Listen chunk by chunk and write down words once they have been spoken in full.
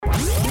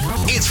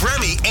It's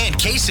Remy and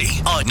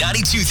Casey on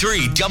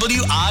 92.3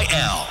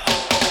 WIL.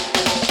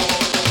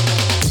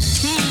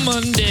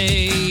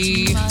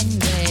 Monday.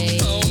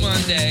 Oh,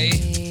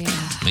 Monday.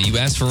 You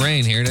asked for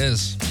rain. Here it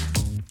is.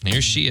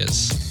 Here she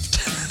is.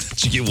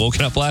 Did you get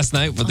woken up last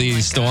night with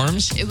these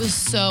storms? Gosh. It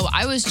was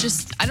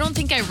I don't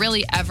think I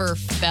really ever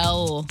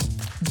fell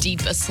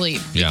deep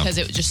asleep because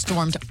it just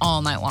stormed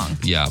all night long.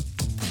 Yeah.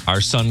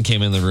 Our son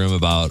came in the room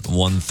about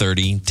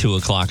 1:30, 2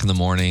 o'clock in the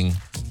morning.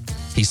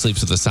 He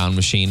sleeps with the sound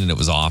machine and it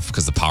was off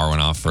because the power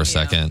went off for a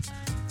second.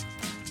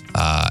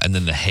 And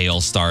then the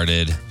hail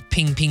started.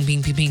 Ping, ping,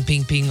 ping, ping, ping,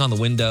 ping, ping on the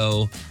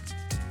window.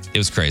 It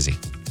was crazy.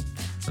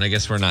 And I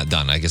guess we're not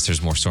done. I guess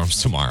there's more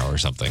storms tomorrow or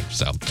something.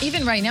 So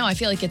even right now, I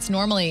feel like it's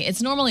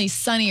normally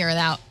sunnier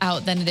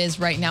out than it is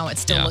right now. It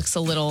still looks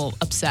a little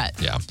upset.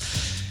 Yeah.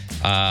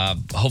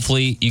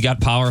 Hopefully you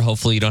got power.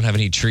 Hopefully you don't have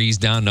any trees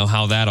down. Know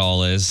how that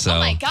all is. So. Oh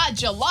my God,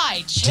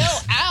 July. Chill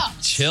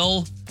out.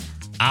 Chill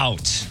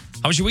out.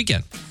 How was your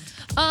weekend?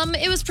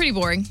 It was pretty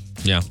boring.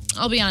 Yeah.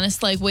 I'll be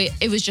honest.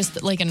 It was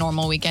just like a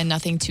normal weekend.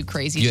 Nothing too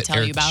crazy to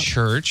tell you about.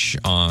 Church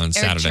on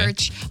Saturday.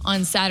 Church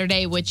on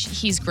Saturday, which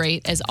he's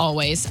great as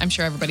always. I'm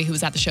sure everybody who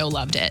was at the show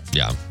loved it.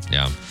 Yeah.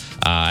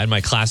 I had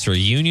my class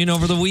reunion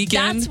over the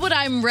weekend. That's what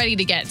I'm ready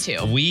to get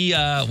to. We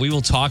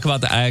will talk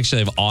about that. I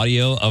actually have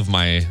audio of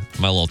my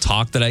little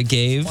talk that I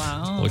gave,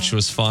 which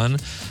was fun.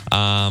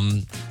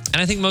 And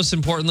I think most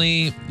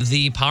importantly,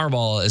 the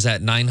Powerball is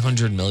at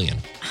 900 million.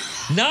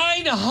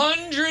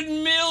 900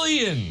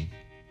 million.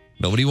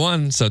 Nobody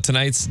won, so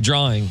tonight's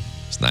drawing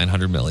is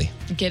 900 milli.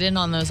 Get in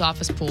on those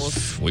office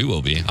pools. We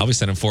will be. I'll be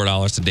sending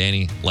 $4 to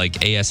Danny like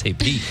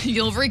ASAP.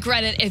 You'll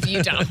regret it if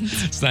you don't.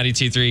 It's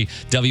 92.3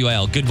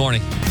 WIL. Good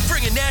morning.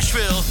 Bringing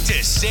Nashville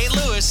to St.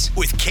 Louis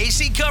with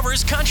Casey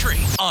Covers Country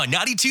on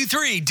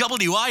 92.3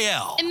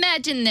 WIL.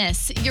 Imagine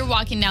this. You're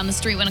walking down the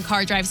street when a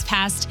car drives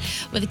past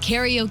with a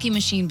karaoke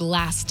machine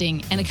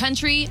blasting, and a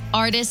country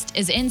artist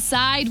is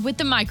inside with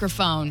the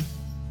microphone.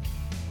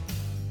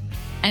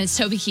 And it's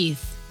Toby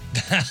Keith.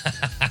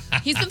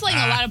 He's been playing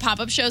a lot of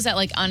pop-up shows at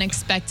like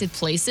unexpected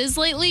places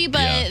lately,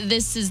 but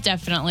this is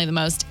definitely the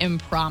most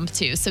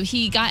impromptu. So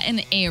he got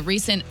in a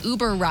recent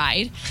Uber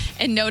ride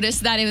and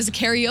noticed that it was a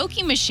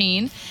karaoke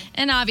machine.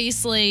 And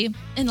obviously,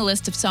 in the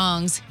list of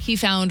songs, he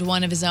found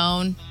one of his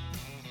own.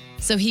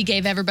 So he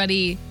gave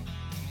everybody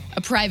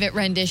a private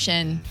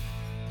rendition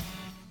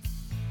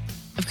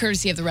of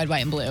Courtesy of the Red,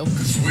 White, and Blue. We'll put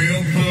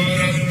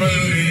a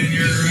boot in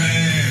your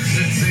ass.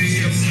 It's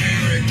the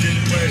American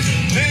way.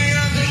 They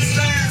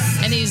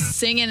understand. And he's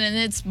singing and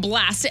it's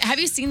blasting. Have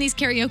you seen these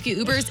karaoke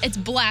Ubers? It's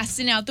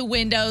blasting out the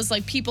windows.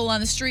 Like people on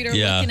the street are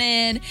looking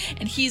in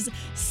and he's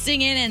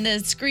singing and the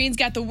screen's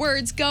got the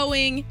words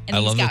going and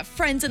he's got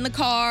friends in the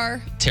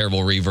car.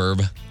 Terrible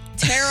reverb.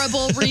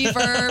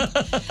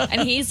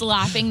 And he's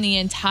laughing the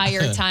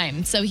entire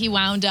time. So he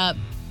wound up,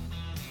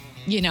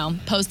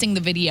 posting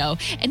the video.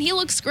 And he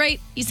looks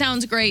great. He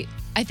sounds great.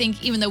 I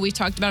think even though we've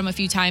talked about him a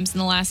few times in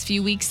the last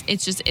few weeks,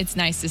 it's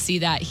nice to see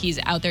that he's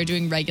out there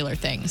doing regular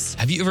things.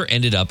 Have you ever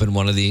ended up in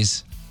one of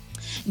these?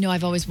 No,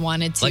 I've always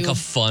wanted to. Like a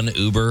fun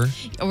Uber?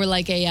 Or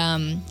like a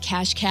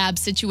cash cab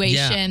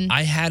situation. Yeah,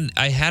 I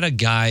had a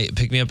guy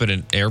pick me up at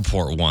an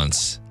airport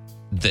once.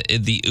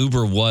 The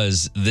Uber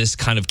was this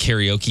kind of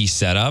karaoke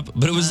setup,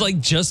 but it was like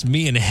just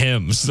me and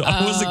him. So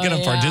I wasn't going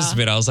to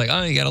participate. I was like,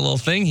 oh, you got a little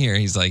thing here.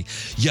 He's like,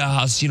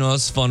 yeah,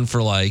 it's fun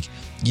for like,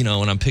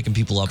 when I'm picking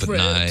people up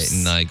Groups. at night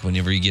and like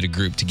whenever you get a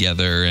group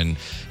together and,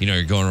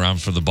 you're going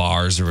around for the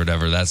bars or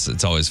whatever,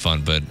 it's always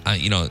fun. But,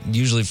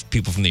 usually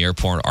people from the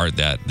airport aren't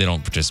they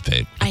don't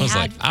participate. I was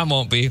like, I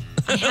won't be.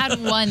 I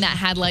had one that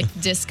had like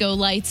disco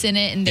lights in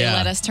it and they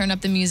let us turn up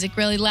the music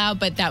really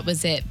loud, but that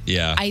was it.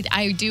 Yeah.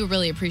 I do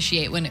really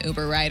appreciate when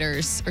Uber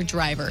riders or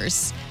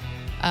drivers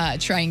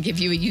try and give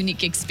you a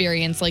unique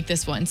experience like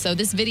this one. So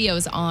this video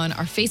is on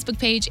our Facebook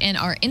page and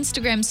our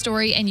Instagram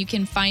story, and you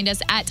can find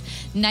us at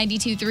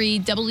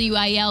 92.3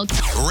 WIL.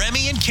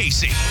 Remy and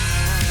Casey.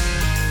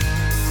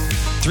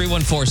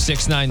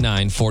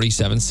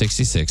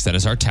 314-699-4766. That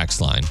is our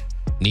text line.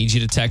 Need you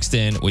to text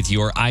in with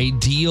your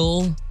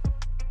ideal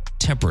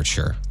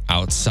temperature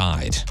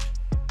outside.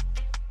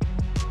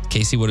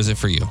 Casey, what is it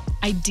for you?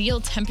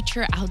 Ideal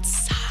temperature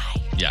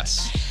outside.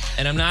 Yes.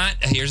 And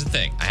here's the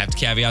thing. I have to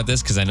caveat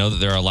this because I know that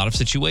there are a lot of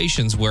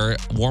situations where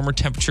warmer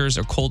temperatures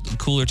or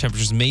cooler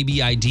temperatures may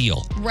be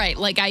ideal. Right.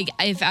 Like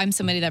if I'm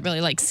somebody that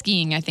really likes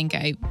skiing, I think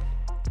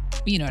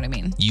you know what I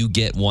mean? You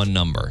get one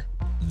number.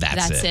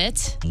 That's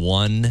it.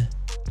 One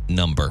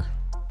number.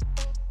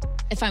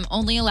 If I'm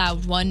only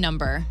allowed one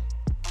number,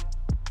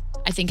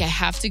 I think I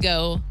have to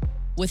go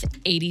with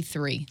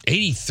 83.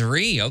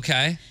 83,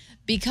 okay.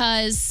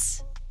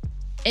 Because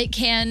it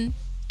can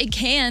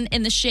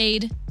in the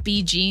shade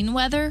be jean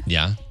weather.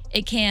 Yeah.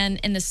 It can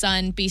in the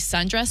sun be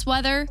sundress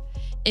weather.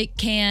 I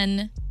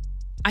can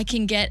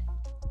get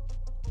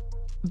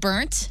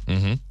burnt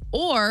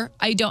or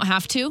I don't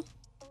have to.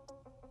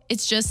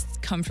 It's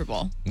just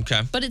comfortable.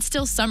 Okay. But it's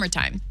still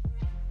summertime.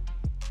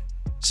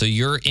 So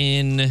you're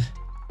in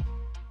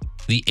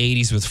the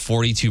 80s with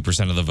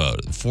 42% of the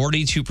vote.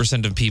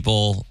 42% of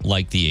people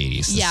like the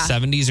 80s. Yeah. The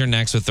 70s are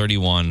next with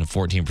 31.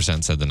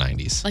 14% said the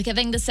 90s. Like, I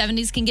think the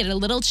 70s can get a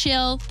little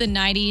chill. The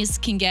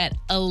 90s can get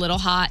a little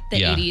hot. The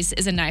Yeah. 80s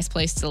is a nice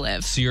place to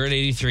live. So you're at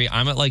 83.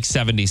 I'm at like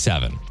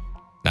 77.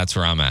 That's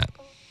where I'm at.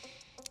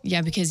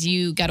 Yeah, because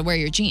you got to wear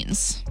your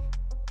jeans.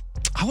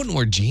 I wouldn't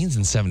wear jeans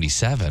in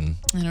 77.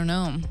 I don't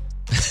know.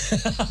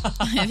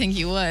 I think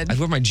you would. I'd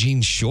wear my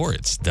jean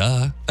shorts.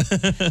 Duh.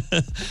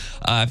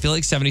 I feel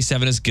like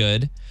 77 is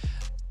good.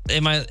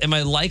 Am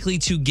I likely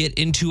to get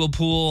into a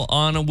pool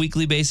on a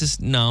weekly basis?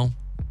 No.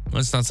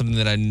 That's not something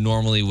that I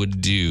normally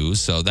would do.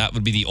 So that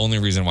would be the only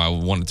reason why I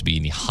would want it to be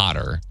any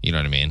hotter. You know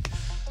what I mean?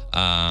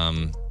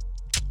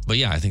 But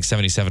yeah, I think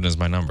 77 is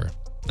my number.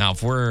 Now,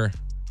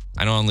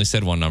 I know I only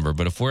said one number,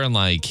 but if we're in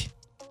like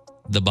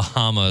the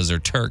Bahamas or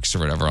Turks or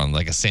whatever on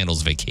like a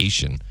sandals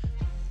vacation, You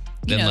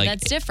then know, like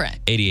that's different.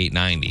 88,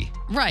 90,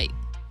 Right.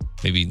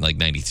 maybe like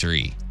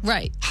 93.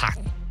 Right. Hot,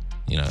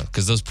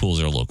 because those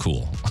pools are a little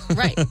cool.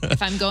 Right.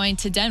 If I'm going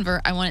to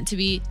Denver, I want it to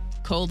be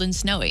cold and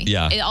snowy.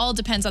 Yeah. It all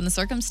depends on the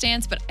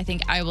circumstance, but I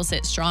think I will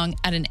sit strong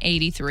at an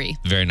 83.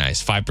 Very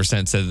nice.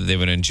 5% said that they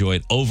would enjoy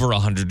it over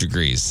 100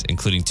 degrees,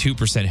 including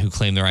 2% who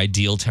claim their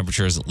ideal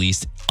temperature is at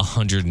least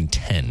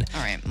 110.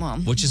 All right. Well,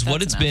 Which is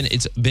what that's it's enough. been.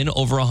 It's been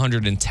over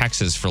 100 in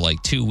Texas for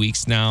like 2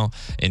 weeks now.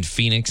 In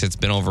Phoenix, it's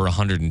been over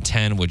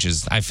 110, which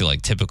is, I feel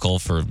like, typical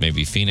for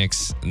maybe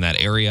Phoenix in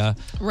that area.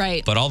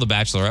 Right. But all the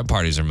bachelorette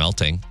parties are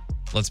melting.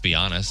 Let's be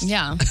honest.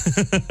 Yeah.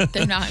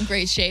 They're not in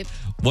great shape.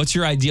 What's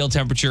your ideal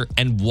temperature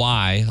and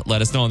why?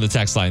 Let us know on the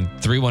text line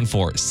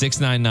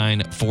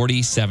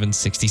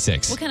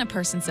 314-699-4766. What kind of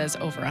person says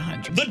over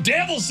 100? The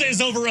devil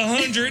says over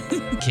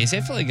 100. Casey,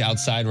 I feel like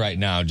outside right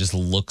now just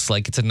looks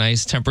like it's a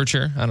nice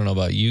temperature. I don't know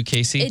about you,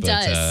 Casey. It but,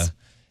 does.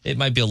 It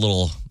might be a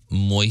little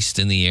moist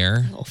in the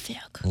air. A little thick.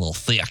 A little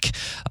thick.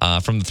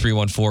 From the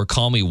 314,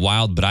 call me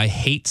wild, but I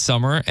hate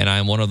summer, and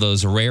I'm one of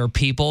those rare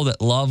people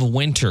that love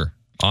winter.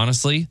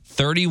 Honestly,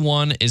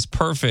 31 is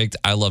perfect.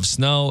 I love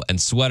snow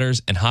and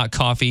sweaters and hot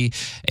coffee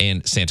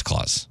and Santa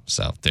Claus.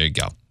 So there you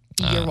go.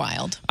 You're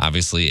wild.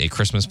 Obviously a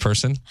Christmas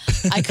person.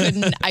 I could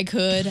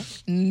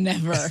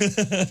never.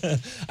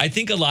 I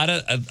think a lot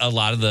of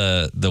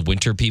the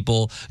winter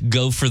people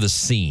go for the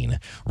scene,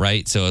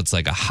 right? So it's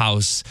like a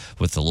house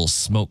with a little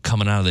smoke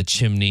coming out of the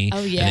chimney.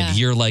 Oh, yeah. And then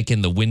you're like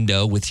in the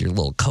window with your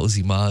little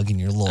cozy mug and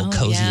your little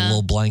cozy yeah.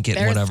 little blanket,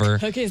 There's whatever.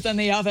 cookies in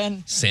the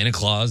oven. Santa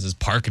Claus is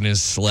parking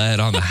his sled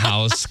on the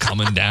house,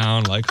 coming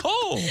down like,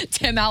 oh,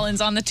 Tim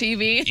Allen's on the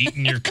TV.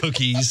 eating your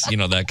cookies,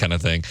 that kind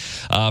of thing.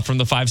 From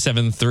the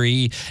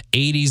 573,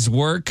 80s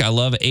work. I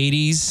love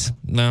 80s.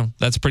 No,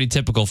 that's pretty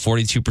typical.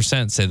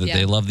 42% say that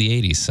they love the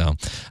 80s. So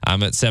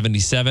I'm at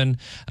 77.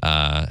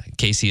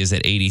 Casey is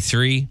at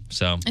 83.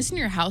 So Isn't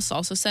your house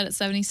also set at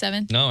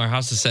 77? no, our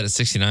house is set at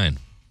 69.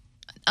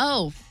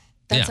 Oh,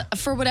 that's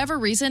for whatever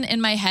reason in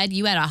my head,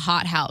 you had a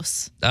hot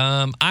house.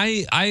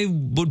 I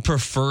would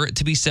prefer it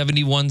to be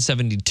 71,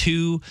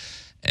 72.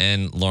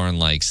 And Lauren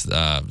likes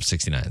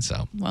 69.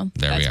 So Well,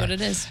 there that's we are. what it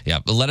is. Yeah.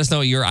 But let us know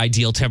what your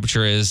ideal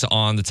temperature is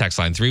on the text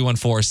line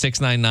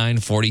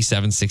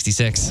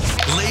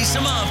 314-699-4766. Lace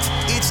them up.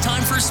 It's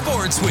time for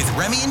sports with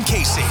Remy and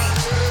Casey.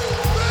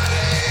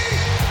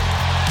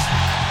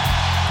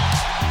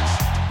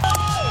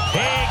 He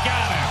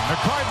got him. The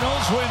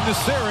Cardinals win the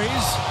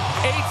series.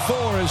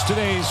 8-4 is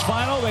today's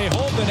final. They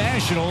hold the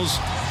Nationals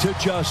to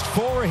just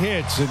 4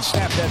 hits and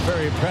snap that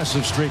very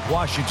impressive streak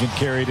Washington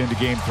carried into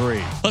Game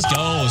 3. Let's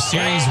go.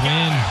 Series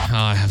win. Oh,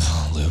 I have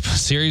the loop.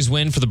 Series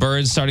win for the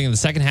Birds starting in the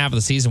second half of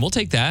the season. We'll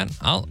take that.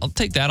 I'll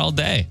take that all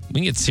day. We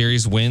can get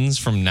series wins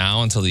from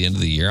now until the end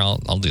of the year. I'll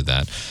do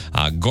that.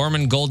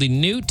 Gorman, Goldie,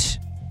 Newt,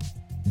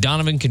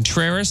 Donovan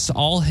Contreras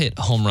all hit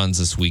home runs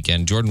this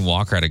weekend. Jordan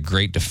Walker had a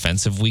great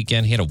defensive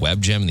weekend. He had a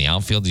web gem in the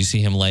outfield. Did you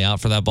see him lay out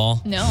for that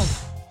ball? No,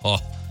 Oh,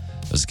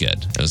 it was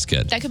good. It was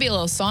good. that could be a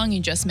little song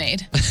you just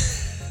made.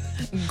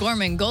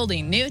 Gorman,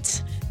 Goldie,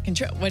 Newt,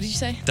 what did you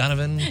say?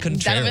 Donovan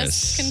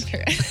Contreras.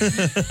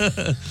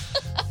 Contreras.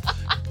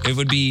 It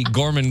would be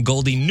Gorman,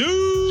 Goldie,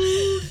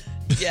 Newt.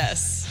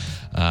 Yes.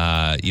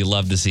 You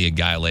love to see a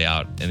guy lay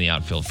out in the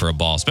outfield for a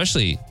ball,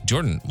 especially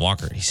Jordan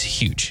Walker. He's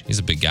huge. He's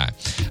a big guy.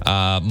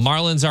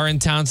 Marlins are in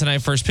town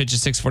tonight. First pitch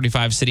is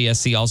 6:45. City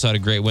SC also had a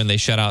great win. They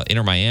shut out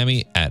Inter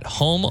Miami at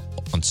home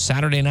on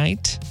Saturday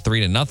night,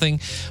 3-0.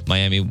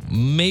 Miami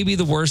may be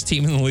the worst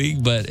team in the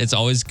league, but it's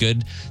always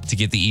good to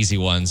get the easy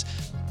ones.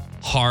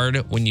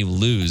 Hard when you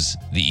lose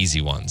the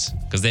easy ones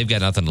because they've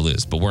got nothing to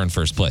lose, but we're in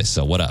first place.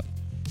 So what up?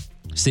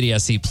 City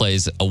SC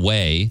plays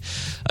away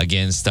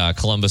against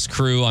Columbus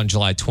Crew on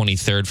July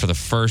 23rd for the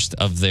first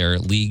of their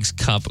Leagues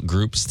Cup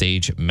group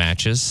stage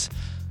matches.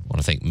 I want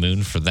to thank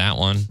Moon for that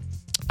one.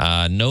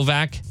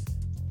 Novak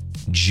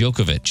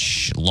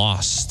Djokovic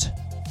lost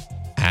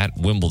at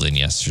Wimbledon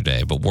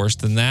yesterday, but worse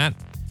than that,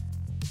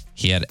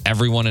 he had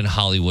everyone in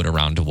Hollywood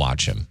around to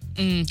watch him.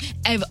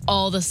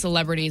 All the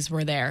celebrities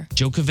were there.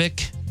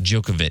 Djokovic.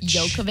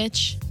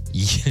 Djokovic.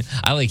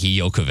 I like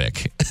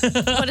Djokovic.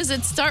 What does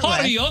it start with?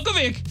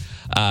 Djokovic.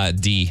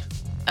 D.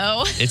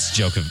 Oh. It's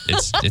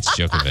Djokovic. It's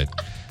Djokovic.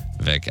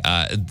 Vic.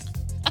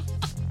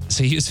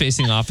 So he was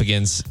facing off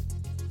against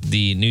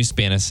the new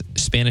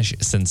Spanish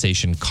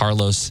sensation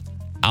Carlos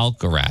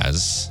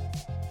Alcaraz,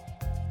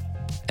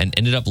 and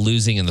ended up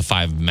losing in the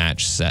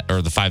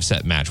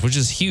 5-set match, which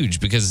is huge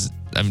because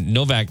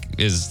Novak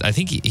is, I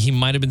think he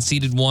might have been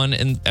seeded one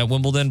at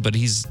Wimbledon, but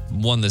he's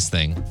won this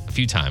thing a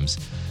few times.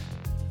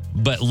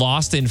 But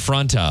lost in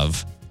front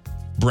of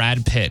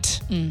Brad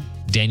Pitt,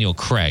 Daniel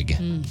Craig,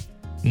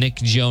 Nick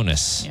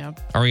Jonas,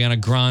 Ariana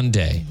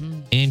Grande,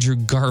 Andrew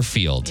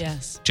Garfield,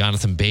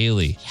 Jonathan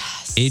Bailey,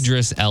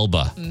 Idris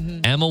Elba,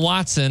 Emma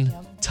Watson,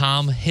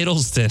 Tom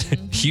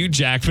Hiddleston, Hugh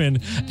Jackman,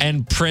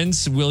 and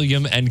Prince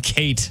William and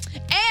Kate.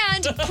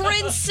 And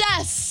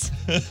Princess.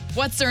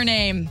 What's her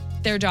name?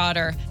 Their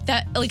daughter.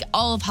 That, like,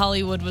 all of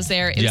Hollywood was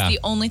there. It was the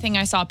only thing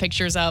I saw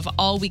pictures of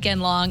all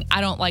weekend long.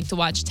 I don't like to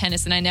watch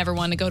tennis, and I never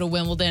want to go to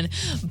Wimbledon,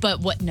 but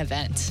what an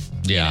event.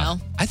 Yeah. You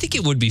know? I think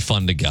it would be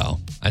fun to go.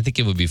 I think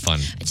it would be fun.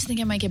 I just think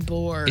I might get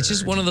bored. It's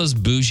just one of those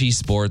bougie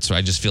sports where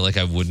I just feel like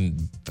I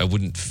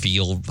wouldn't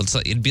feel,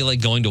 it'd be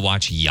like going to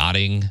watch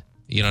yachting.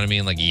 You know what I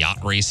mean? Like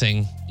yacht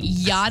racing.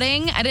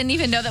 Yachting? I didn't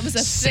even know that was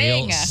a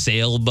thing.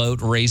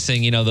 Sailboat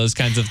racing, you know, those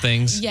kinds of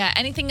things. Yeah,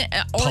 anything. Or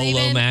Polo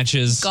even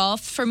matches. Golf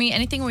for me.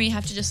 Anything where you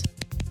have to just.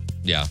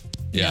 Yeah.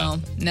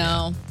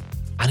 No.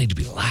 I need to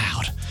be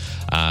loud.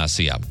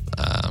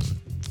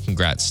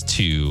 Congrats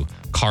to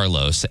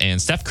Carlos.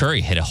 And Steph Curry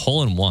hit a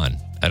hole-in-one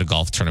at a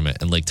golf tournament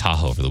in Lake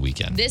Tahoe over the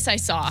weekend. This I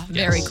saw.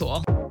 Very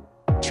cool.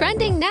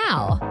 Trending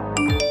now.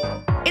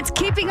 It's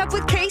Keeping Up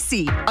with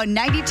Casey on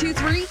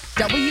 92.3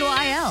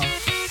 WIL.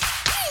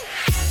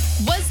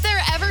 Was there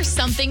ever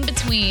something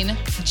between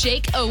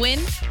Jake Owen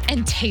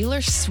and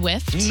Taylor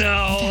Swift?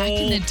 No. Back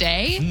in the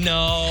day?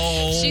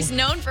 No. She's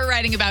known for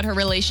writing about her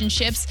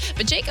relationships,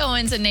 but Jake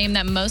Owen's a name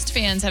that most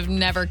fans have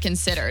never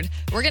considered.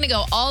 We're going to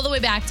go all the way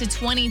back to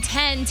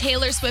 2010.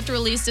 Taylor Swift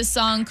released a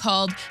song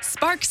called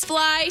Sparks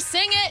Fly.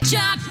 Sing it.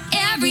 Drop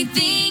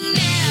everything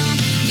now.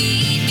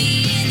 Meet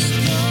me in the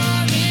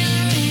pouring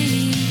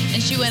rain.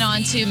 And she went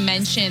on to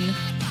mention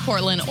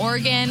Portland,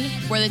 Oregon,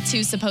 where the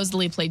two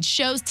supposedly played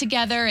shows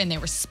together and they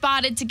were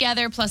spotted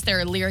together. Plus, there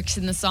are lyrics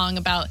in the song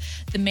about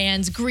the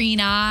man's green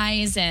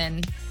eyes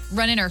and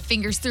running her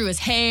fingers through his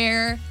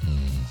hair.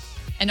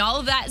 And all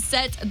of that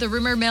set the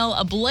rumor mill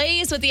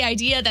ablaze with the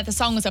idea that the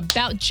song was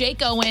about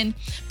Jake Owen,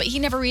 but he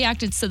never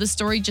reacted, so the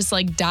story just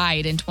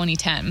died in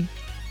 2010.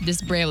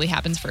 This rarely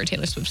happens for a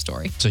Taylor Swift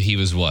story. So he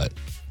was what,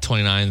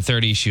 29,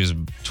 30? She was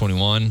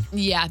 21?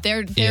 Yeah,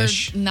 they're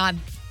not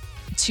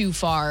too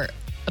far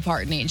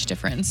apart in age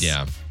difference.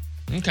 Yeah.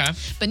 Okay.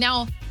 But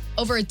now,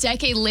 over a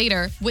decade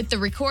later, with the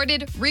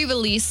recorded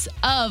re-release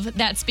of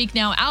that Speak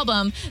Now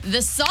album,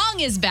 the song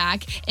is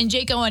back, and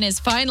Jake Owen is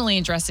finally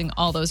addressing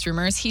all those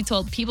rumors. He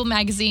told People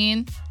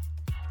magazine,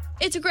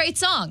 "It's a great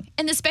song,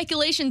 and the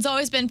speculation's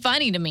always been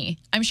funny to me.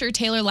 I'm sure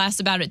Taylor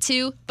laughs about it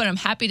too, but I'm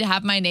happy to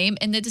have my name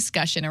in the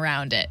discussion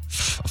around it."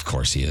 Of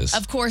course he is.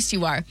 Of course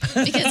you are.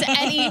 Because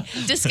any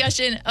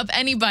discussion of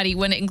anybody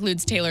when it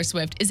includes Taylor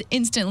Swift is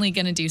instantly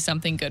going to do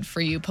something good for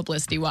you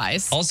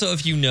publicity-wise. Also,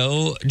 if you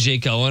know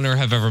Jake Owen or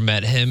have ever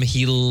met him,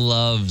 he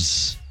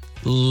loves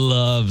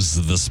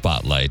the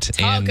spotlight.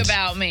 Talk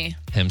about me.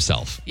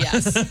 Himself.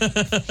 Yes,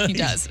 he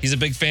does. He's a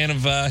big fan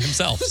of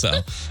himself,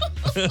 so.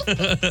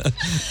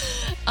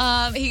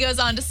 He goes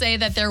on to say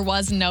that there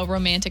was no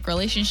romantic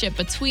relationship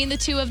between the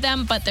two of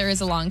them, but there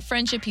is a long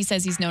friendship. He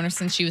says he's known her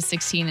since she was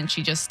 16 and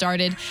she just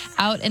started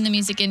out in the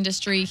music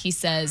industry. He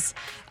says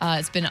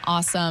it's been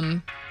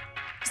awesome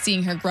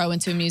seeing her grow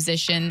into a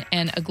musician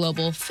and a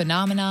global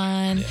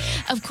phenomenon. Yeah.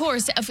 Of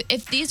course,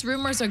 if these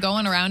rumors are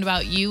going around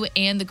about you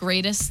and the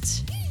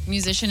greatest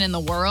musician in the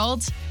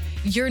world,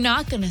 you're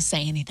not going to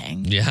say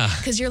anything. Yeah.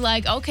 Because you're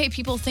like, okay,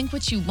 people think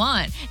what you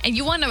want. And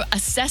you want to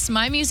assess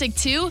my music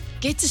too?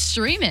 Get to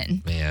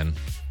streaming. Man,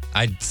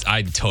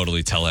 I'd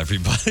totally tell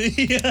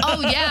everybody.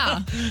 Oh,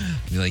 yeah.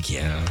 Be like,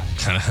 yeah,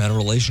 kind of had a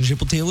relationship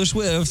with Taylor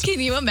Swift. Can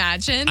you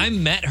imagine? I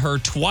met her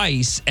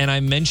twice, and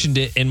I mentioned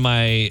it in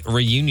my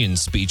reunion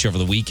speech over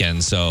the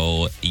weekend,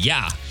 so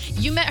yeah.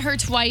 You met her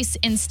twice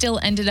and still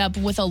ended up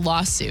with a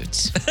lawsuit.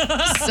 So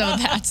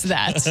that's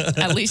that.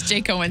 At least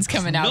Jake Owen's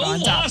coming out on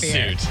top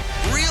here.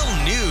 Real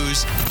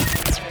news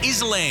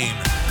is lame.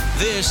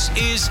 This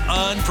is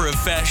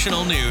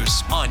unprofessional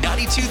news on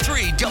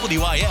 92.3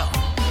 WIL.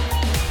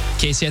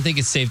 Casey, I think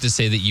it's safe to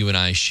say that you and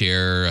I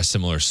share a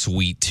similar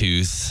sweet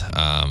tooth.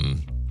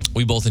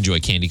 We both enjoy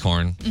candy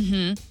corn,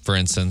 for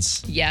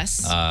instance.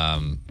 Yes.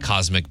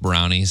 Cosmic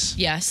brownies.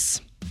 Yes.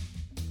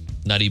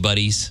 Nutty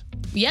Buddies.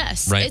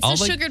 Yes. Right.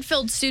 It's a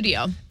sugar-filled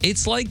studio.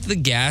 It's like the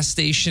gas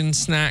station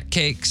snack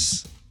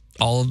cakes.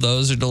 All of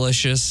those are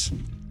delicious.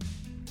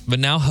 But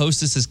now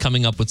Hostess is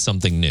coming up with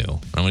something new.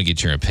 I want to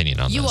get your opinion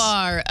on this.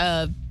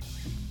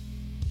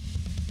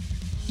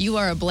 You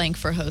are a blank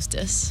for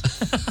Hostess.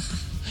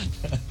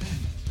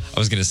 I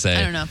was going to say.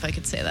 I don't know if I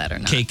could say that or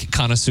not. Cake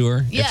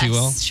connoisseur, if you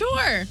will. Yes,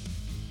 sure.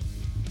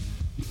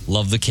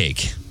 Love the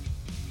cake.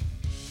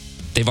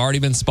 They've already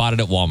been spotted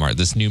at Walmart.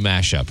 This new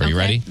mashup. Are you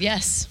ready?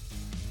 Yes.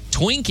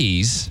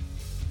 Twinkies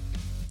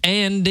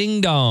and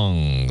Ding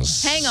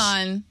Dongs. Hang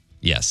on.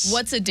 Yes.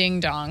 What's a ding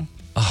dong?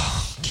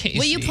 Casey?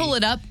 Will you pull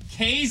it up?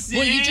 Casey.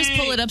 Will you just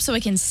pull it up so I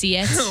can see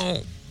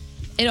it?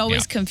 It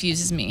always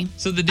confuses me.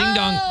 So the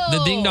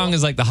ding dong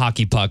is like the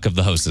hockey puck of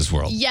the Hostess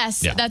world. Yes,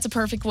 that's a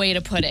perfect way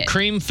to put it.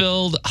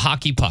 Cream-filled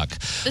hockey puck.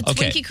 The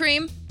Twinkie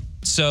cream?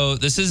 So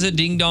this is a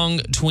ding dong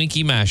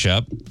Twinkie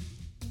mashup.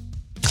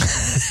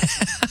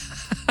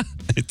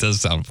 It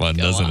does sound fun,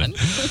 doesn't it?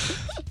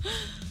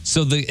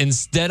 So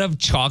instead of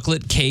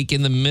chocolate cake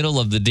in the middle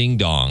of the ding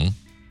dong,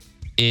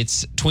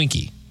 it's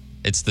Twinkie.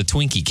 It's the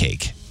Twinkie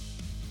cake.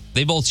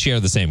 They both share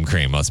the same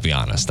cream, let's be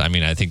honest. I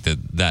mean, I think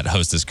that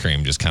Hostess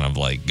cream just kind of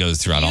like goes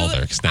throughout all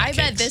their snack cakes.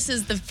 I bet this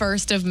is the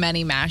first of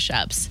many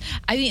mashups.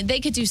 I mean, they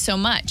could do so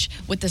much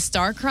with the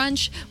Star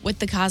Crunch, with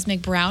the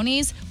Cosmic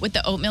Brownies, with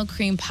the oatmeal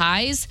cream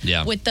pies,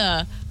 with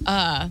the,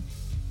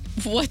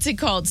 what's it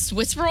called,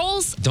 Swiss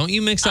rolls? Don't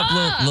you mix up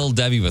Little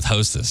Debbie with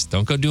Hostess.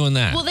 Don't go doing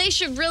that. Well, they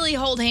should really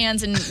hold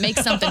hands and make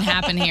something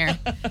happen here.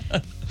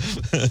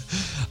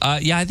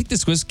 I think the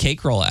Swiss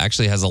cake roll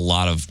actually has a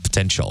lot of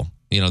potential.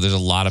 You know, there's a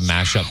lot of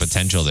mashup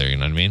potential there, you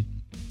know what I mean?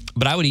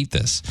 But I would eat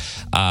this.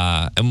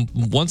 And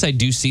once I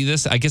do see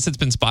this, I guess it's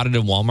been spotted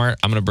in Walmart.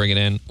 I'm going to bring it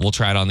in. We'll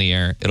try it on the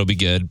air. It'll be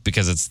good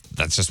because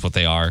that's just what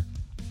they are.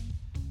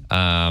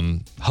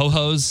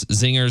 Ho-hos,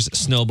 zingers,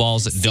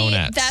 snowballs,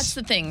 donuts. That's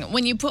the thing.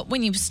 When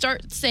you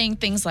start saying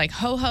things like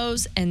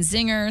ho-hos and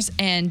zingers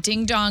and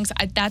ding-dongs,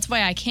 that's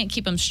why I can't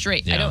keep them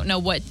straight. Yeah. I don't know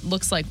what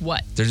looks like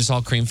what. They're just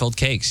all cream-filled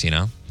cakes, you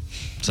know?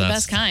 So The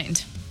best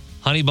kind.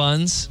 Honey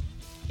buns.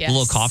 Yes.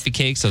 Little coffee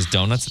cakes, those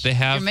donuts that they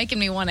have. You're making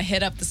me want to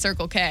hit up the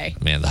Circle K.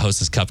 Man, the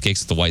Hostess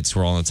cupcakes with the white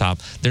swirl on the top.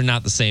 They're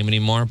not the same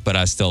anymore, but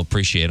I still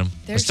appreciate them.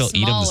 They're I still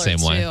eat them the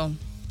same way.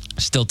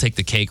 Still take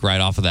the cake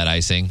right off of that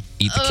icing.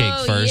 Eat the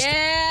cake first,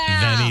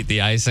 then eat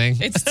the icing.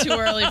 It's too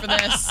early for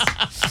this.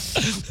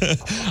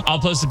 I'll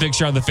post a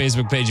picture on the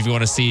Facebook page if you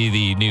want to see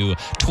the new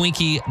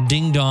Twinkie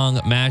Ding Dong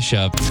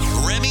mashup.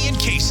 Remy and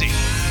Casey.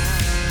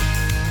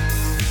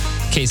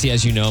 Casey,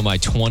 as you know, my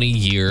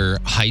 20-year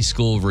high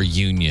school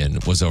reunion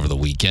was over the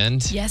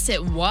weekend. Yes,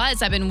 it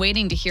was. I've been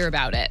waiting to hear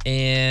about it.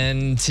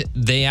 And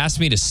they asked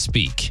me to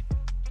speak.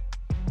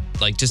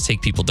 Like, just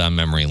take people down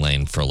memory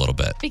lane for a little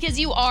bit. Because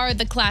you are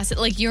the class,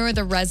 like you're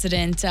the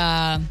resident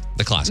the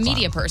class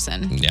media clown.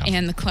 person. Yeah.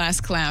 And the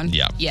class clown.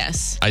 Yeah.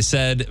 Yes. I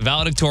said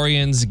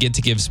valedictorians get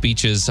to give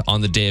speeches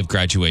on the day of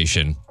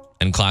graduation,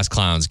 and class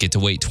clowns get to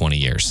wait 20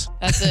 years.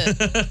 That's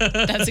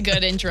a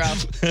good intro.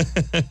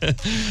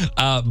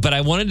 But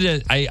I wanted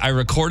to, I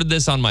recorded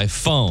this on my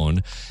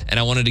phone, and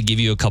I wanted to give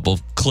you a couple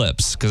of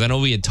clips because I know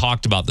we had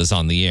talked about this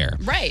on the air.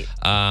 Right.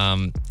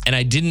 And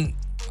I didn't,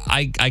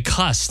 I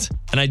cussed,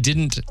 and I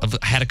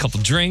had a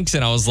couple drinks,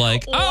 and I was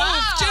like,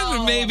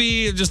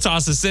 maybe just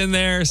toss this in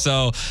there.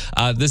 So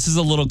this is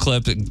a little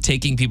clip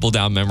taking people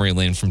down memory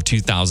lane from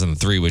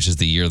 2003, which is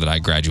the year that I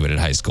graduated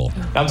high school.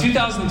 Now,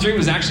 2003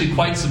 was actually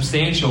quite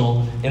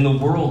substantial in the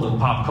world of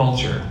pop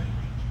culture.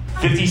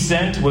 50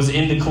 Cent was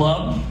in the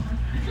club.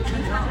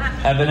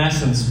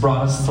 Evanescence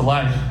brought us to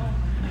life.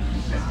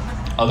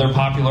 Other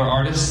popular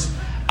artists,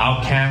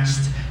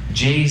 Outkast,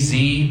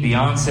 Jay-Z,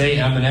 Beyonce,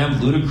 Eminem,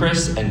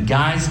 Ludacris, and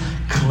guys,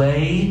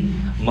 Clay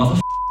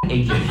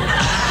Aiken.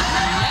 Yes.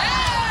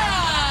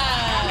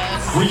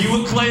 Were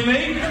you a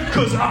Claymate?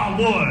 Because I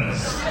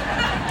was.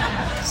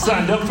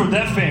 Signed up for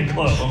that fan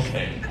club.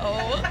 Okay.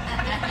 Oh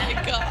my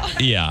God.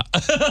 Yeah.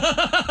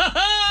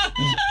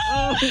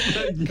 Oh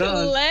my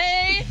God.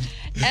 Clay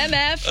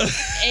MF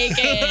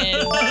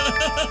Aiken.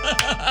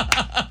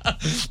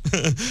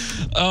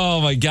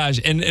 Oh my gosh.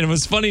 And it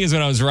was funny is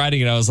when I was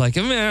writing it, I was like,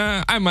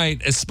 I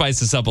might spice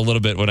this up a little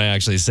bit when I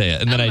actually say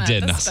it. And then I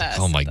did. And I was like,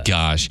 oh my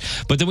gosh.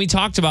 But then we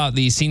talked about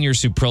the senior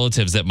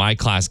superlatives that my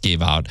class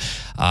gave out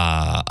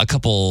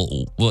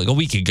a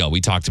week ago.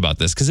 We talked about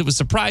this because it was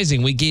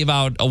surprising. We gave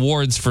out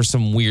awards for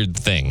some weird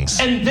things.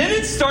 And then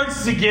it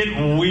starts to get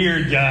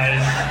weird,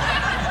 guys.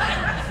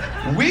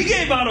 We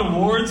gave out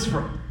awards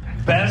for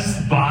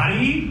best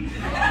body.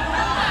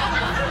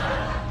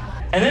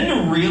 And then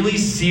to really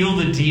seal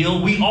the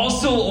deal, we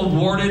also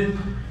awarded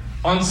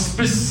on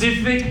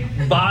specific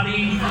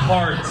body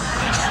parts.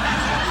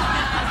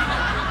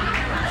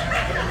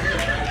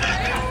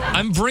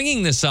 I'm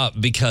bringing this up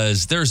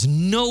because there's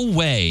no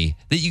way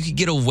that you could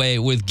get away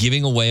with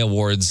giving away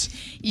awards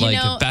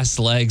best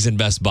legs and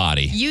best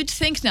body. You'd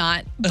think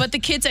not, but the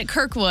kids at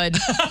Kirkwood,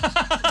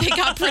 they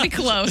got pretty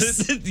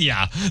close.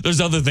 Yeah,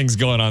 there's other things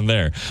going on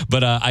there.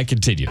 But I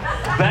continue.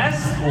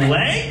 Best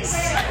legs?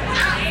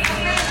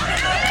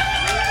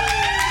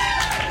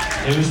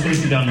 It was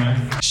Stacey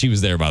Dunmer. She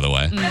was there, by the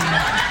way.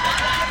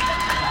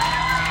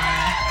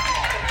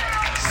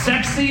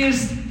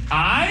 Sexiest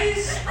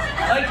eyes?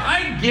 Like,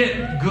 I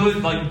get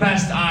good,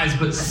 best eyes,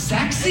 but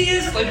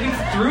sexiest?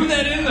 You threw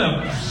that in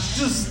them.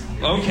 Just,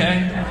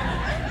 okay.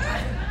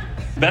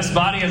 Best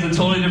body has a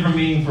totally different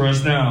meaning for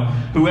us now.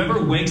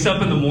 Whoever wakes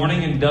up in the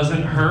morning and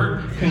doesn't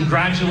hurt,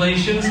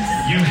 congratulations,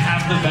 you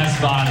have the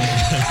best body.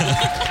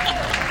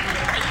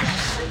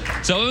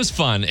 So it was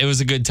fun. It was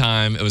a good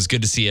time. It was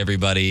good to see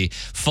everybody.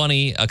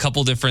 Funny, a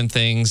couple different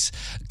things.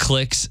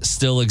 Cliques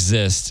still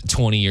exist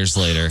 20 years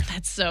later.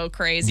 That's so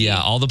crazy. Yeah,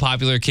 all the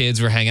popular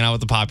kids were hanging out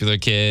with the popular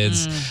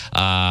kids.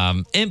 But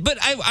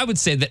I would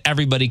say that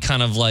everybody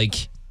kind of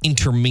like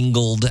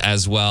intermingled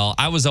as well.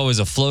 I was always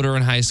a floater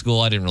in high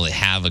school. I didn't really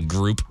have a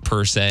group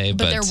per se.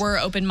 But there were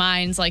open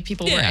minds, like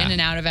people were in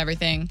and out of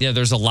everything. Yeah,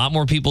 there's a lot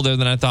more people there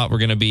than I thought were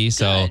going to be.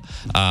 So,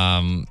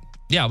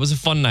 yeah, it was a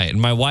fun night. And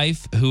my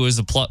wife, who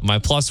is my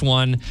plus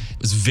one, it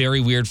was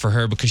very weird for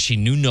her because she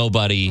knew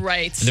nobody.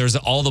 Right. There's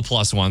all the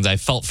plus ones. I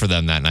felt for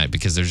them that night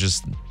because there's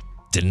just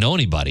didn't know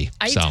anybody.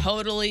 I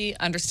totally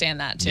understand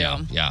that too.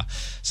 Yeah.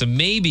 So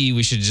maybe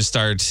we should just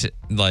start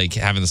like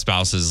having the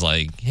spouses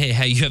like,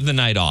 hey, you have the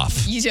night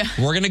off. Yeah.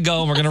 We're going to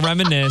go and we're going to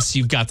reminisce.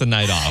 You've got the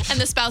night off. And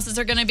the spouses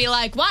are going to be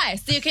like, why?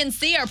 So you can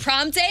see our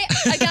prom date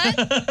again?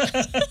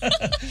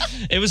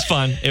 It was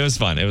fun. It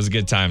was a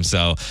good time.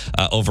 So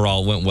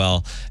overall went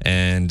well.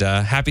 And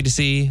happy to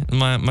see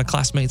my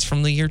classmates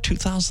from the year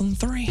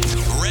 2003.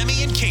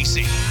 Remy and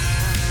Casey.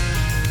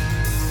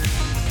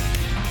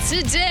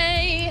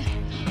 Today,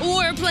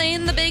 we're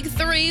playing the big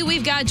three.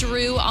 We've got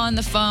Drew on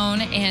the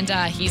phone, and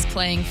he's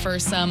playing for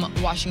some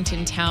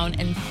Washington Town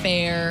and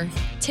Fair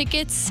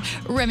tickets.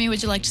 Remy,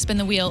 would you like to spin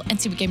the wheel and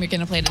see what game you're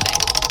going to play today?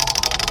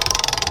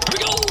 Here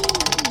we go.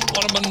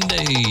 What a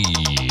Monday.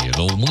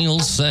 The wheel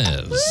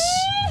says.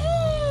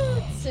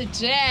 Woo!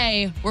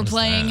 Today, we're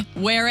playing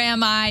Where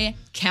Am I?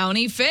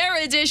 County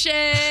Fair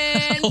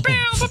Edition.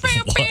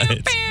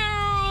 What?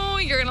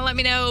 You're going to let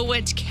me know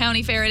which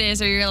county fair it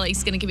is, or you're like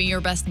going to give me your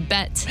best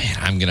bet. Man,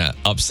 I'm going to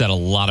upset a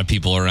lot of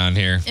people around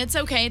here. It's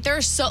okay. There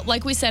are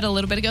like we said a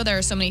little bit ago, there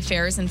are so many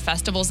fairs and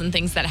festivals and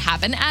things that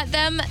happen at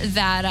them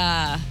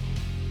that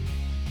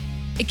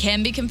it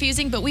can be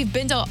confusing, but we've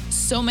been to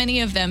so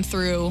many of them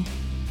through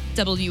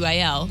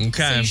WIL. Okay.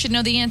 So you should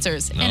know the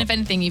answers. No. And if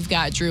anything, you've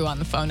got Drew on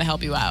the phone to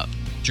help you out.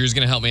 Drew's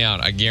going to help me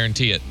out. I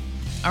guarantee it.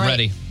 All right.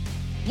 Ready.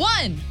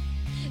 1.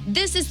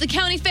 This is the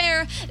county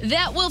fair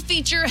that will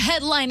feature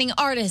headlining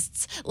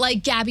artists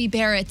like Gabby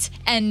Barrett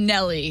and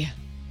Nelly.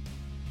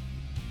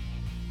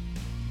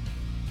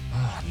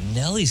 Oh,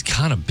 Nelly's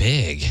kind of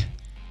big.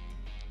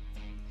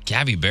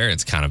 Gabby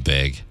Barrett's kind of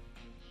big.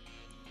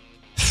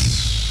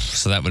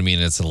 So that would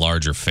mean it's a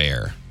larger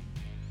fair.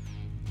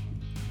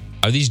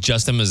 Are these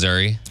just in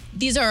Missouri?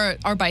 These are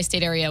our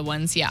bi-state area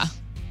ones, yeah.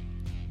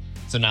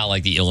 So not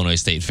like the Illinois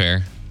State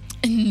Fair?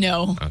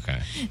 No. Okay.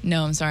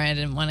 No, I'm sorry. I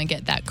didn't want to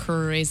get that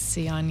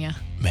crazy on you.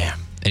 Man,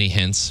 any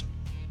hints?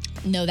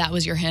 No, that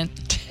was your hint.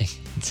 Dang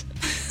it.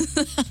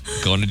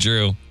 Going to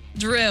Drew.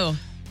 Drew,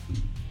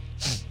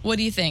 what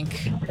do you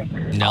think?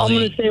 Nelly. I'm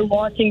going to say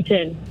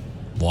Washington.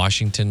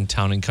 Washington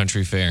Town and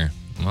Country Fair.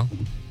 Well,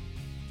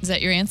 Is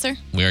that your answer?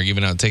 we are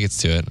giving out tickets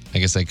to it. I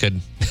guess I could.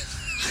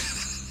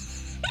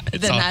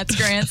 Then that's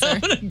your answer. I'm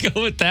going to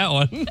go with that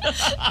one.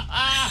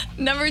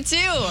 Number 2.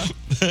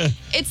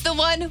 It's the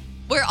one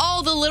where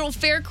all the little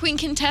Fair Queen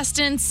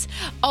contestants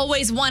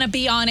always want to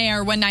be on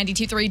air when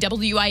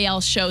 92.3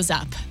 WIL shows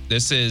up.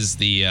 This is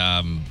the,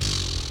 I'm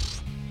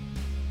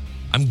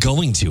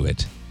going to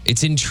it.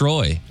 It's in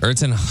Troy, or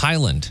it's in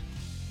Highland.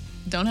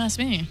 Don't ask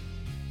me.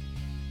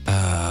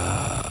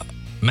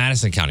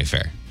 Madison County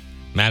Fair.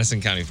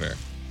 Madison County Fair.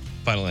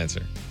 Final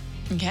answer.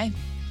 Okay.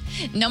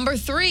 Number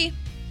 3.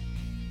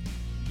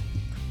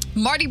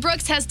 Marty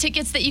Brooks has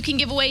tickets that you can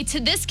give away to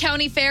this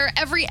county fair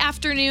every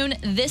afternoon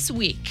this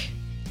week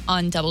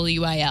on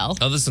WIL.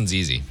 Oh, this one's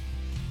easy.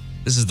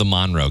 This is the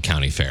Monroe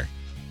County Fair.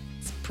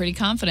 It's pretty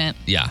confident.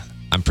 Yeah,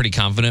 I'm pretty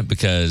confident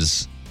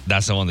because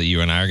that's the one that you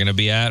and I are going to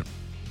be at,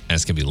 and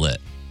it's going to be lit.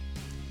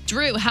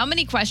 Drew, how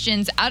many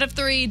questions out of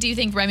 3 do you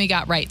think Remy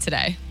got right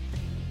today?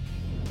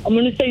 I'm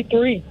going to say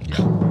 3.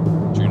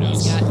 Drew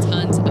knows. Got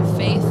tons of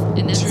faith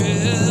in this.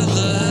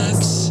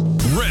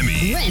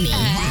 Remy.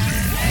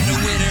 The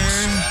winner.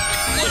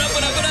 What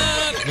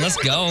up? Let's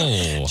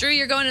go. Drew,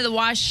 you're going to the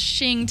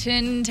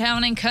Washington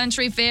Town and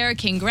Country Fair.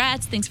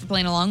 Congrats. Thanks for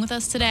playing along with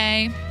us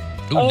today.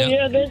 Ooh,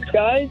 Yeah, thanks,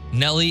 guys.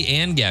 Nelly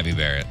and Gabby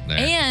Barrett there.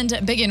 And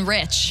Big and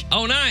Rich.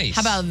 Oh, nice.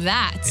 How about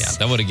that? Yeah,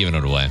 that would have given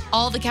it away.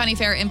 All the county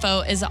fair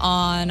info is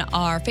on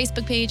our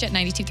Facebook page at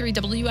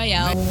 92.3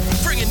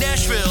 WIL. Bringing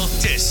Nashville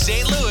to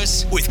St.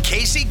 Louis with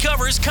Casey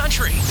Covers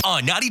Country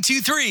on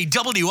 92.3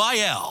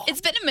 WIL.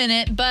 It's been a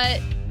minute,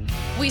 but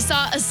we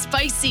saw a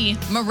spicy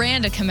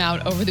Miranda come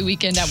out over the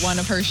weekend at one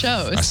of her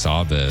shows. I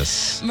saw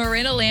this.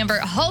 Miranda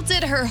Lambert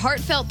halted her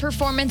heartfelt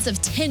performance of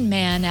Tin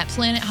Man at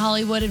Planet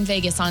Hollywood in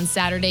Vegas on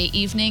Saturday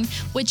evening,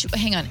 which,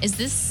 hang on, is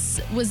this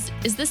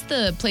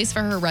the place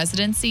for her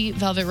residency,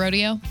 Velvet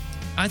Rodeo?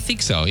 I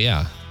think so,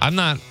 yeah. I'm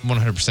not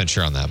 100%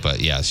 sure on that, but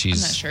yeah,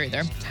 she's I'm not sure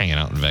either. hanging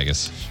out in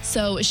Vegas.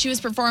 So she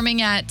was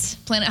performing at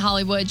Planet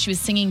Hollywood. She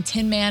was singing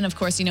Tin Man. Of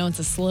course, you know, it's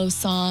a slow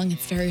song.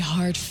 It's very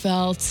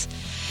heartfelt.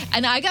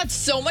 And I got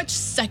so much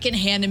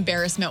secondhand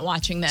embarrassment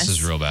watching this. This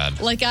is real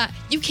bad. Like,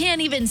 you can't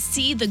even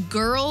see the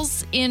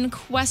girls in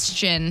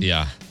question.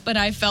 Yeah. But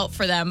I felt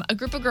for them. A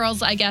group of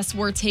girls, I guess,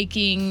 were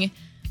taking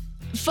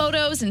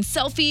photos and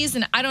selfies.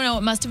 And I don't know,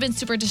 it must have been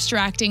super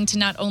distracting to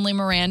not only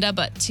Miranda,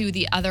 but to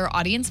the other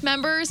audience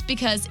members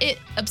because it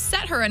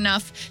upset her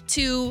enough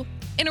to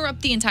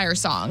interrupt the entire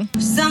song.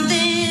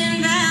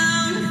 Something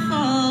bound to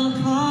fall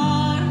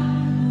apart.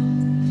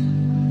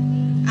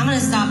 I'm going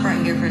to stop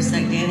right here for a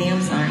sec, Danny.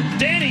 I'm sorry.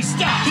 Danny,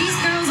 stop! These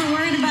girls are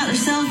worried about their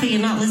selfie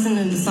and not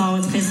listening to the song.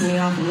 It's pissing me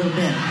off a little bit.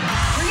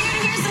 We're here to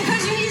hear some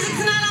country music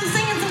tonight. I'm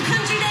singing some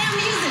country damn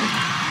music.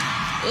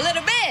 A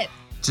little bit.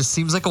 Just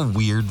seems like a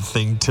weird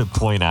thing to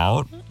point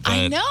out.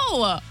 I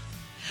know.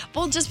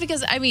 Well, just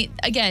because, I mean,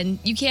 again,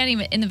 you can't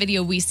even, in the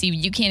video we see,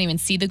 you can't even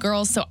see the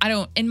girls. So I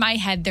don't, in my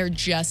head, they're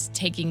just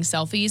taking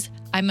selfies.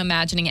 I'm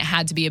imagining it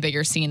had to be a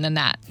bigger scene than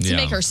that to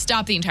make her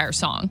stop the entire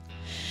song.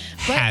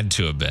 But had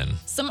to have been.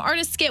 Some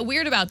artists get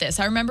weird about this.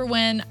 I remember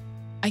when,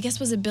 I guess,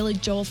 was it Billy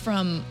Joel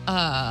from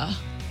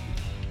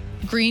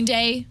Green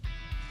Day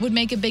would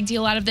make a big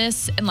deal out of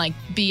this, and like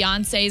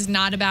Beyonce's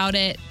not about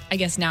it. I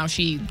guess now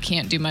she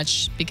can't do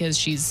much because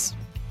she's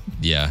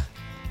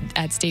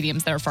at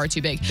stadiums that are far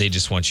too big. They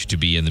just want you to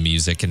be in the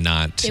music and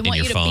not in your phone.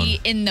 They want you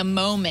to be in the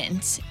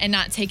moment and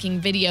not taking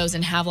videos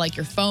and have like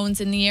your phones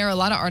in the air. A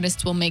lot of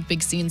artists will make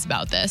big scenes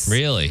about this.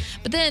 Really?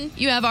 But then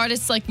you have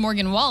artists like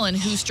Morgan Wallen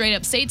who straight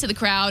up say to the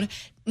crowd,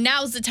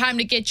 now's the time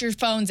to get your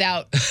phones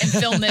out and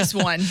film this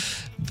one.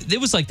 It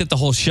was like that the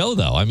whole show,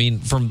 though. I mean,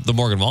 from the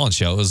Morgan Wallen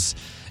show, it was...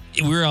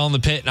 We were all in the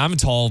pit, and I'm a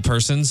tall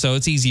person, so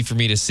it's easy for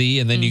me to see.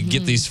 And then you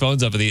get these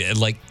phones up, and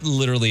like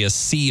literally a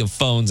sea of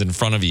phones in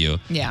front of you,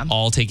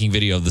 all taking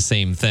video of the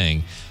same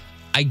thing.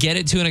 I get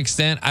it to an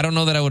extent. I don't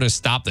know that I would have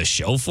stopped the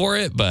show for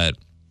it, but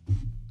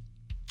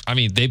I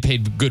mean, they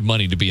paid good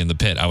money to be in the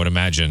pit, I would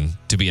imagine,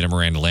 to be at a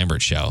Miranda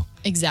Lambert show.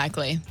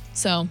 Exactly.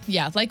 So,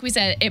 yeah, like we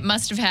said, it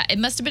must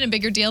have been a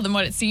bigger deal than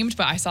what it seemed,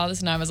 but I saw this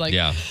and I was like,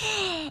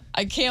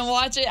 I can't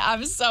watch it.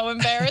 I'm so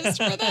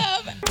embarrassed for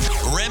them.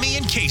 Remy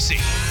and Casey.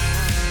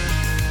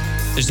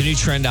 There's a new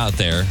trend out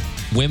there.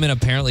 Women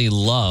apparently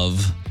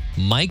love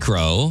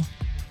micro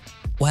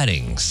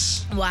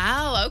weddings.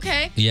 Wow,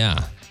 okay.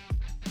 Yeah.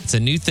 It's a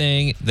new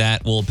thing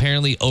that will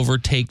apparently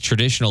overtake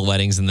traditional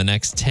weddings in the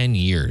next 10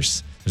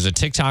 years. There's a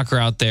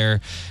TikToker out there,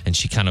 and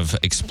she kind of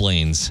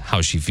explains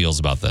how she feels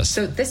about this.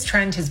 So this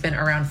trend has been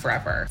around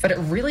forever, but it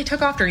really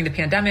took off during the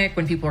pandemic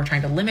when people were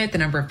trying to limit the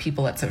number of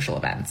people at social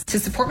events. To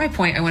support my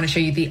point, I want to show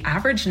you the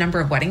average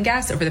number of wedding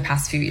guests over the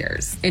past few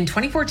years. In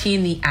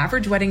 2014, the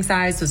average wedding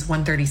size was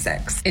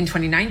 136. In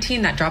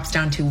 2019, that drops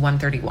down to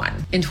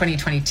 131. In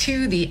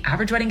 2022, the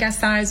average wedding guest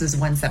size was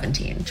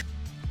 117.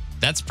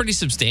 That's pretty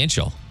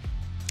substantial.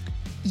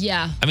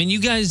 Yeah. I mean,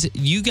 you guys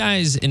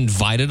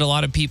invited a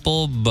lot of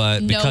people,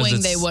 but because knowing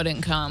it's they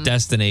wouldn't come.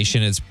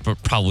 Destination, it's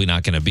probably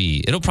not going to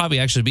be. It'll probably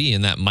actually be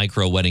in that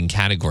micro wedding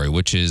category,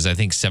 which is, I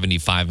think,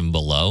 75 and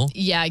below.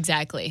 Yeah,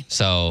 exactly.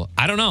 So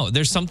I don't know.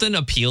 There's something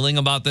appealing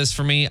about this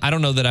for me. I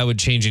don't know that I would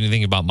change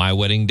anything about my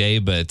wedding day,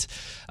 but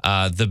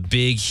the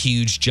big,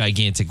 huge,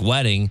 gigantic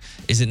wedding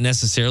isn't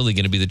necessarily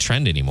going to be the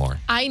trend anymore.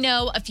 I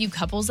know a few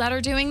couples that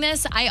are doing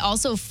this. I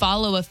also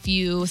follow a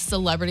few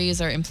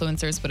celebrities or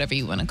influencers, whatever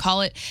you want to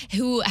call it,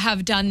 who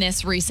have done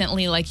this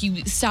recently. Like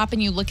you stop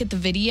and you look at the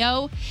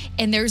video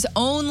and there's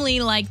only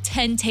like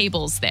 10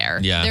 tables there.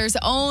 Yeah. There's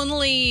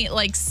only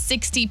like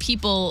 60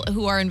 people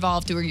who are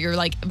involved who are your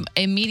like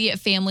immediate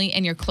family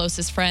and your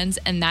closest friends,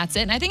 and that's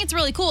it. And I think it's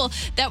really cool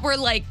that we're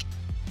like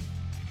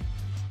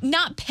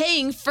not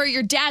paying for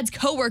your dad's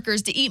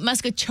coworkers to eat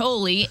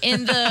muscatoli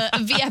in the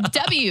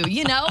VFW,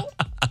 you know?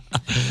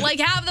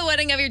 Like, have the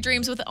wedding of your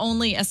dreams with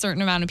only a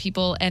certain amount of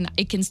people, and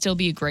it can still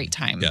be a great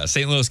time. Yeah,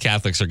 St. Louis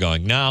Catholics are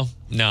going, no,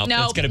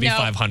 it's going to be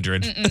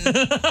 500.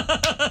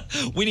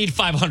 We need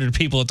 500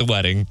 people at the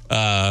wedding.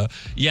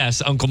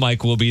 Yes, Uncle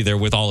Mike will be there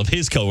with all of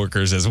his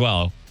coworkers as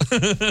well.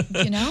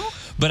 You know?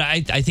 But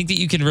I think that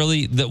you can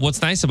really,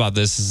 what's nice about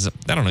this is,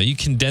 I don't know, you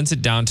condense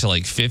it down to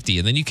like 50,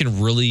 and then you can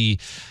really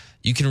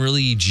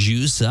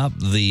juice up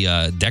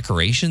the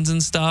decorations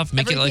and stuff,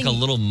 make it like a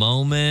little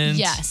moment.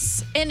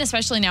 Yes. And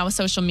especially now with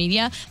social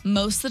media,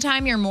 most of the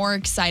time you're more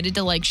excited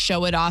to like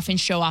show it off and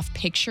show off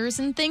pictures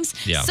and things.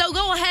 Yeah. So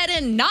go ahead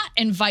and not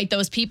invite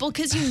those people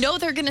because you know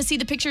they're going to see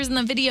the pictures and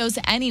the videos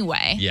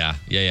anyway. Yeah.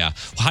 Well,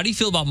 how do you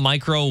feel about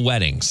micro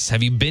weddings?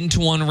 Have you been to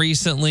one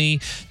recently?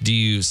 Do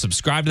you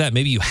subscribe to that?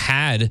 Maybe you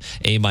had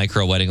a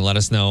micro wedding. Let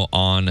us know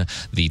on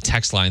the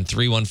text line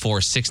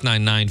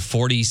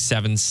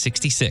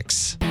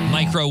 314-699-4766.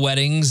 Micro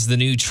weddings, the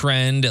new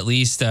trend. At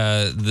least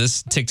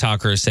this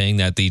TikToker is saying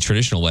that the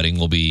traditional wedding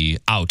will be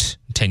out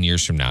 10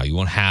 years from now. You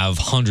won't have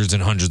hundreds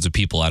and hundreds of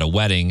people at a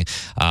wedding.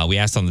 We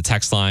asked on the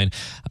text line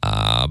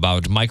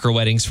about micro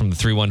weddings from the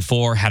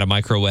 314, had a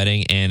micro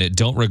wedding and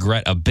don't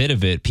regret a bit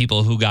of it.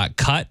 People who got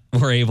cut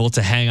were able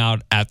to hang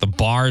out at the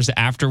bars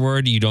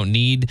afterward. You don't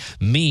need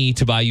me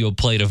to buy you a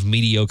plate of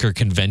mediocre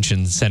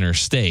convention center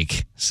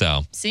steak.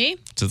 So, see?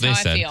 That's what they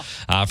said. I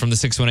feel. From the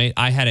 618,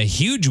 I had a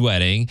huge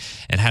wedding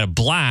and had a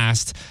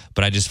blast,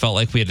 but I just felt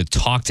like we had to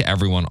talk to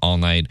everyone all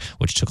night,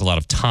 which took a lot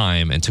of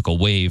time and took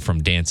away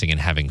from dancing and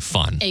having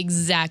fun.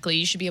 Exactly.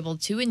 You should be able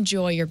to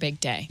enjoy your big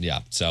day. Yeah.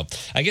 So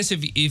I guess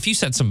if you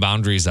set some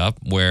boundaries up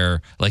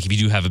where, like, if you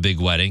do have a big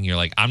wedding, you're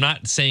like, I'm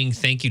not saying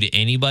thank you to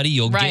anybody.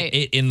 You'll get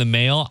it in the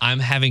mail. I'm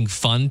having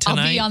fun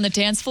tonight. I'll be on the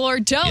dance floor.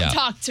 Don't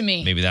talk to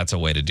me. Maybe that's a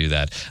way to do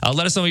that.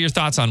 Let us know your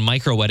thoughts on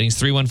micro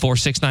weddings.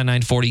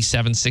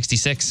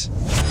 314-699-4766.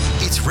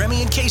 It's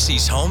Remy and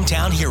Casey's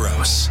Hometown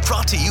Heroes.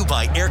 Brought to you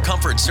by Air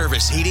Comfort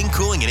Service Heating,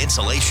 Cooling, and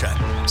Insulation.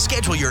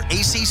 Schedule your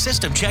AC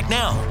system check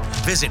now.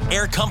 Visit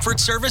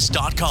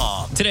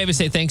aircomfortservice.com. Today, we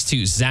say thanks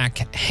to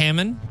Zach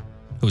Hammond,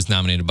 who was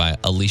nominated by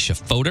Alicia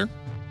Fodor.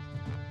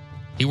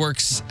 He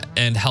works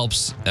and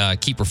helps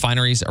keep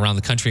refineries around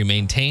the country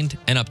maintained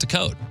and up to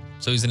code.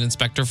 So he's an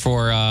inspector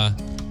for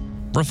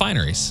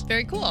refineries.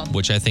 Very cool.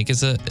 Which I think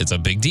is a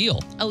big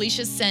deal.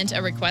 Alicia sent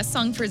a request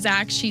song for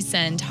Zach. She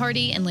sent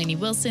Hardy and Lainey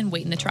Wilson,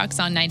 Wait in the Trucks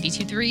on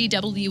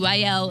 92.3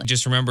 WIL.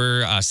 Just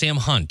remember, Sam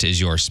Hunt is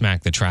your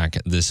Smack the Track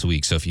this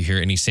week. So if you hear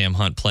any Sam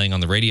Hunt playing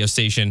on the radio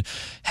station,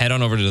 head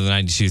on over to the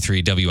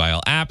 92.3 WIL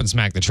app and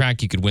Smack the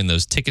Track. You could win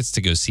those tickets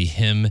to go see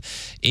him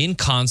in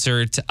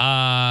concert.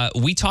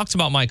 We talked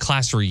about my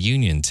class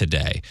reunion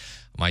today.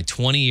 My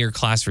 20-year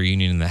class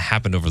reunion that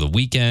happened over the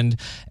weekend,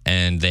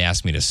 and they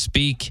asked me to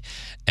speak,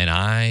 and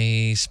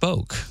I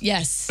spoke.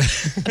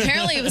 Yes.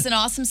 Apparently, it was an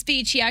awesome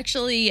speech. He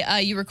actually,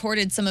 you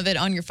recorded some of it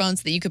on your phone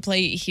so that you could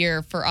play it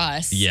here for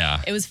us.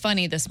 Yeah. It was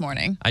funny this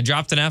morning. I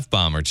dropped an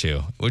F-bomb or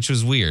two, which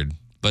was weird.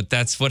 But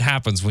that's what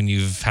happens when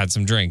you've had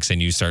some drinks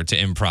and you start to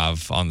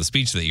improv on the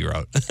speech that you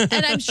wrote.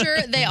 And I'm sure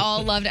they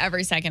all loved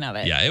every second of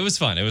it. Yeah, it was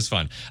fun. It was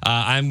fun.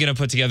 I'm going to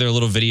put together a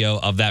little video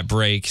of that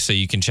break so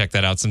you can check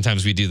that out.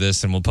 Sometimes we do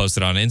this and we'll post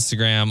it on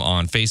Instagram,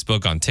 on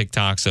Facebook, on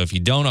TikTok. So if you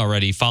don't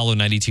already, follow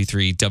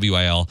 92.3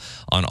 WIL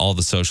on all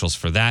the socials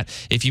for that.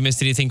 If you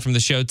missed anything from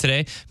the show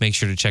today, make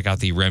sure to check out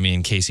the Remy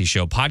and Casey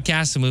Show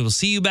podcast, and we will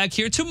see you back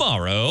here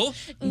tomorrow.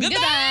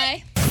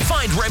 Goodbye.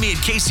 Find Remy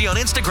and Casey on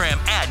Instagram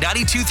at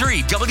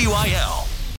 92.3 WIL.